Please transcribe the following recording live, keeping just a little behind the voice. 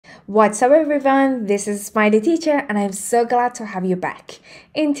What's up everyone, this is Smiley Teacher and I'm so glad to have you back.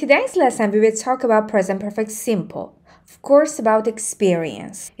 In today's lesson, we will talk about present perfect simple, of course about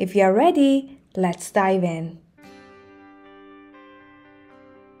experience. If you are ready, let's dive in.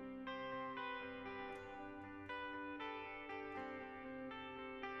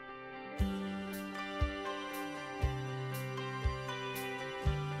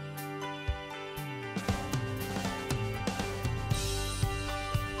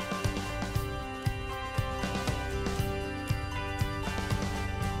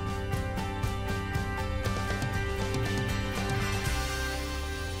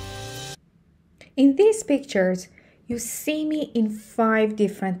 In these pictures, you see me in 5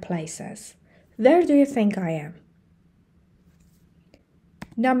 different places. Where do you think I am?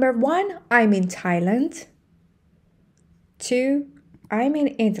 Number 1, I'm in Thailand. 2, I'm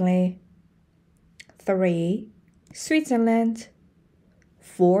in Italy. 3, Switzerland.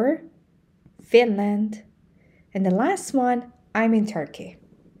 4, Finland. And the last one, I'm in Turkey.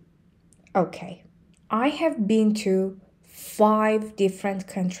 Okay, I have been to 5 different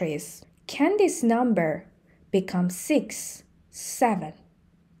countries. Can this number become 6, 7,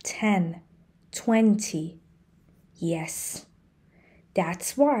 10, 20? Yes.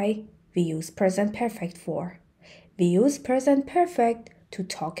 That's why we use present perfect for. We use present perfect to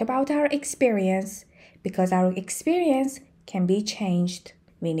talk about our experience because our experience can be changed.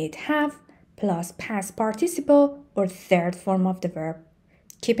 We need have plus past participle or third form of the verb.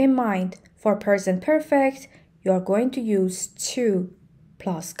 Keep in mind, for present perfect, you are going to use to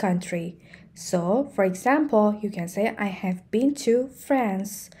plus country. So, for example, you can say, I have been to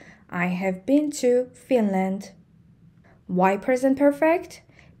France. I have been to Finland. Why present perfect?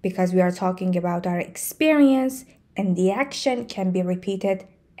 Because we are talking about our experience and the action can be repeated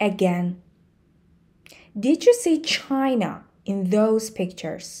again. Did you see China in those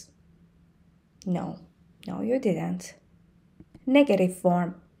pictures? No, you didn't. Negative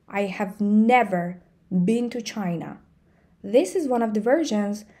form. I have never been to China. This is one of the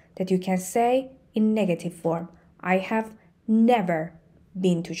versions that you can say in negative form. I have never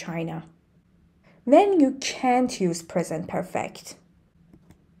been to China. When you can't use present perfect.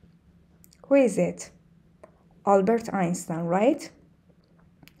 Who is it? Albert Einstein, right?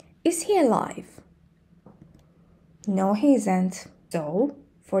 Is he alive? No, he isn't. So,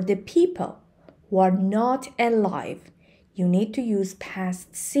 for the people who are not alive, you need to use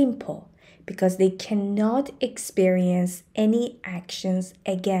past simple because they cannot experience any actions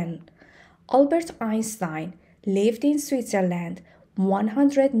again. Albert Einstein lived in Switzerland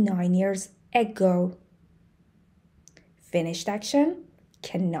 109 years ago. Finished action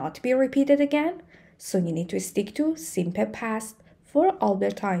cannot be repeated again, so you need to stick to simple past for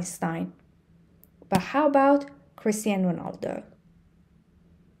Albert Einstein. But how about Cristiano Ronaldo?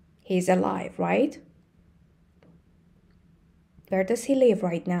 He's alive, right? Where does he live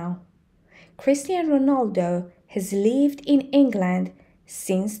right now? Cristiano Ronaldo has lived in England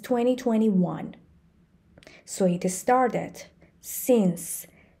since 2021. So it started since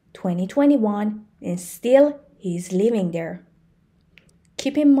 2021 and still he is living there.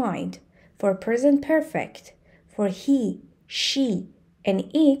 Keep in mind, for present perfect, for he, she,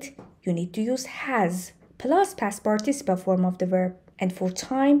 and it, you need to use has plus past participle form of the verb. And for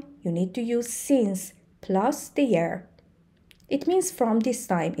time, you need to use since plus the year. It means from this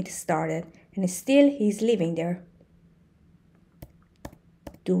time it started and still he is living there.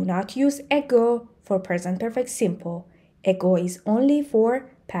 Do not use ago for present perfect simple. Ago is only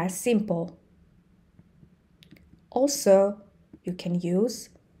for past simple. Also, you can use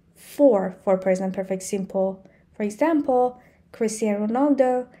for present perfect simple. For example, Cristiano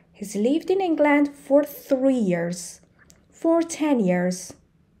Ronaldo has lived in England for 3 years. For 10 years.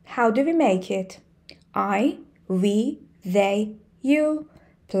 How do we make it? I, we, they, you,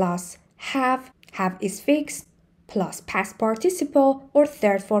 plus have is fixed, plus past participle or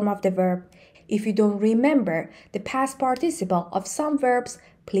third form of the verb. If you don't remember the past participle of some verbs,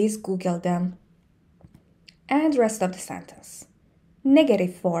 please Google them. And rest of the sentence.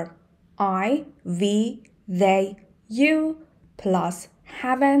 Negative form. I, we, they, you, plus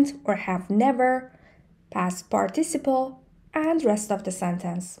haven't or have never, past participle, and rest of the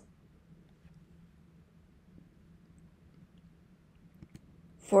sentence.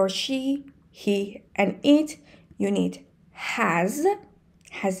 For she, he, and it, you need has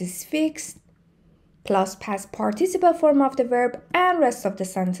is fixed, plus past participle form of the verb and rest of the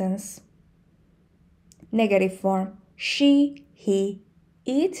sentence. Negative form, she, he,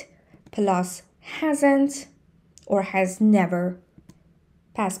 it, plus hasn't or has never,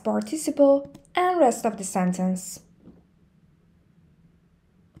 past participle and rest of the sentence.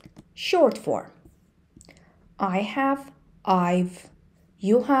 Short form. I have, I've.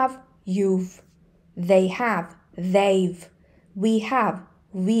 You have, you've. They have, they've. We have,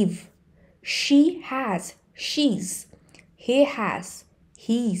 we've. She has, she's. He has,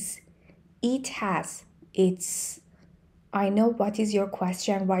 he's. It has, it's. I know what is your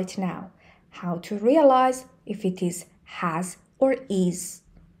question right now. How to realize if it is has or is.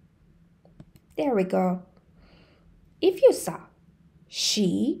 There we go. If you saw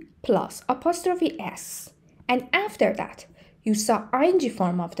she plus apostrophe s, and after that you saw ing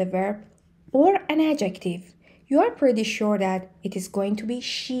form of the verb or an adjective, you are pretty sure that it is going to be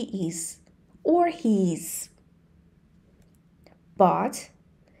she is or he is. But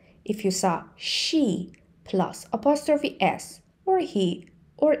if you saw she plus apostrophe s or he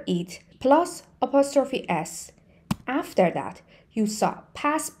or it plus apostrophe s, after that you saw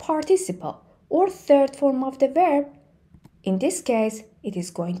past participle or third form of the verb, in this case it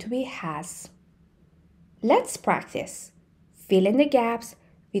is going to be has. Let's practice. Fill in the gaps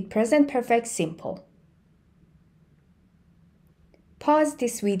with present perfect simple. Pause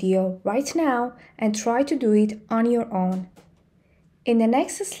this video right now and try to do it on your own. In the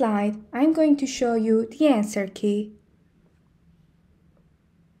next slide, I'm going to show you the answer key.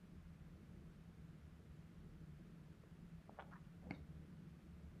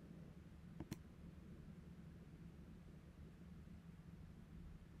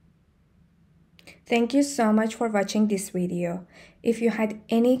 Thank you so much for watching this video. If you had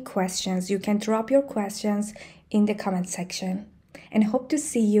any questions, you can drop your questions in the comment section. And hope to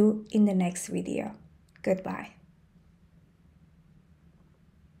see you in the next video. Goodbye.